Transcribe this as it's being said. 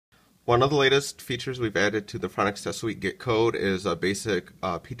One of the latest features we've added to the Phronix Test Suite Git code is a basic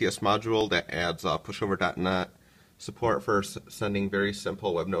PTS module that adds pushover.net support for sending very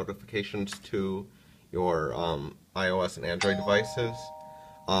simple web notifications to your iOS and Android devices.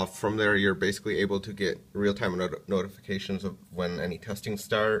 From there, you're basically able to get real-time notifications of when any testing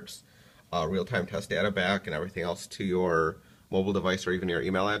starts, real-time test data back, and everything else to your mobile device or even your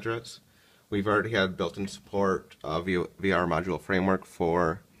email address. We've already had built-in support via our module framework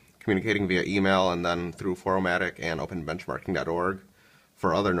for communicating via email and then through Formatic and openbenchmarking.org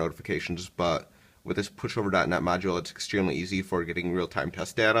for other notifications, but with this pushover.net module, it's extremely easy for getting real-time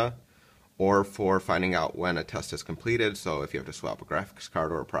test data or for finding out when a test is completed. So if you have to swap a graphics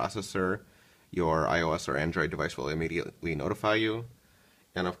card or a processor, your iOS or Android device will immediately notify you.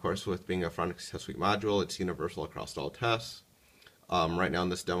 And of course, with being a Phronix Test Suite module, it's universal across all tests. Right now in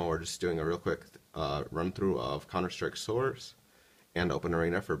this demo, we're just doing a real quick run-through of Counter-Strike Source and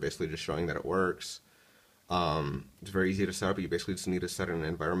OpenArena for basically just showing that it works. It's very easy to set up. You basically just need to set an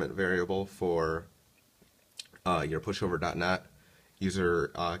environment variable for your pushover.net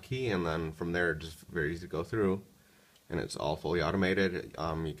user key, and then from there, just very easy to go through. And it's all fully automated.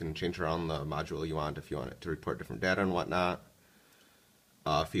 You can change around the module you want if you want it to report different data and whatnot.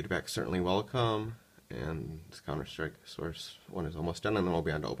 Feedback is certainly welcome. And this Counter-Strike Source one is almost done, and then we'll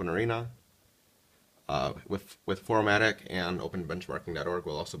be on to OpenArena. With Formatic and openbenchmarking.org,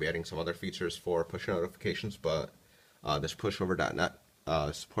 we'll also be adding some other features for push notifications, but this pushover.net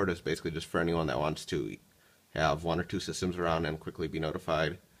support is basically just for anyone that wants to have one or two systems around and quickly be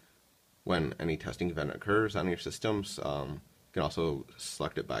notified when any testing event occurs on your systems. You can also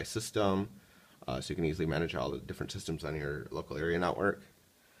select it by system, so you can easily manage all the different systems on your local area network.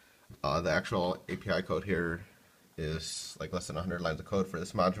 The actual API code here is like less than 100 lines of code for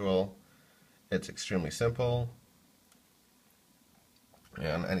this module. It's extremely simple,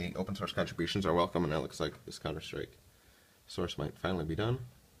 and any open source contributions are welcome, and it looks like this Counter-Strike source might finally be done.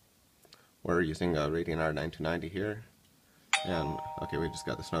 We're using a Radeon R9290 here, and okay, we just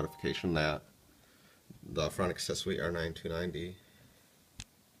got this notification that the Phronix Test Suite R9290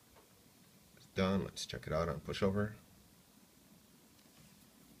 is done. Let's check it out on pushover.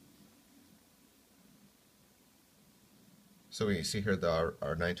 So we see here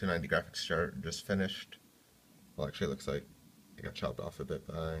our 9290 graphics chart just finished. Well, actually, it looks like it got chopped off a bit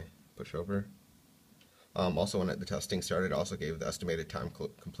by pushover. Also, when the testing started, it also gave the estimated time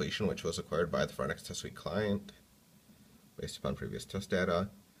completion, which was acquired by the Phronix Test Suite client based upon previous test data.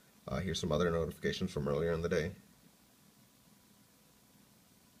 Here's some other notifications from earlier in the day,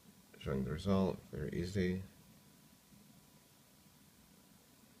 showing the result. Very easy.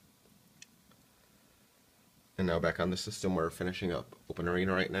 And now back on the system, we're finishing up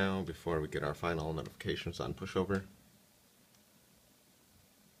OpenArena right now before we get our final notifications on pushover.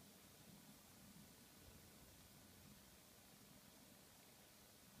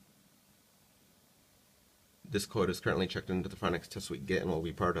 This code is currently checked into the Phronix Test Suite Git and will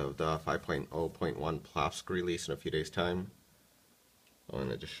be part of the 5.0.1 Plavsk release in a few days' time.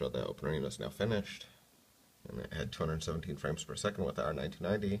 And it just showed that OpenArena is now finished. And it had 217 frames per second with the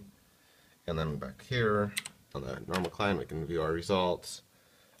R9290. And then back here, on the normal client, we can view our results,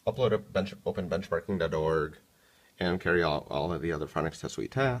 upload openbenchmarking.org, and carry out all of the other Phronix Test Suite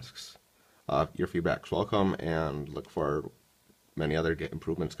tasks. Your feedback's welcome, and look for many other Git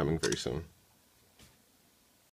improvements coming very soon.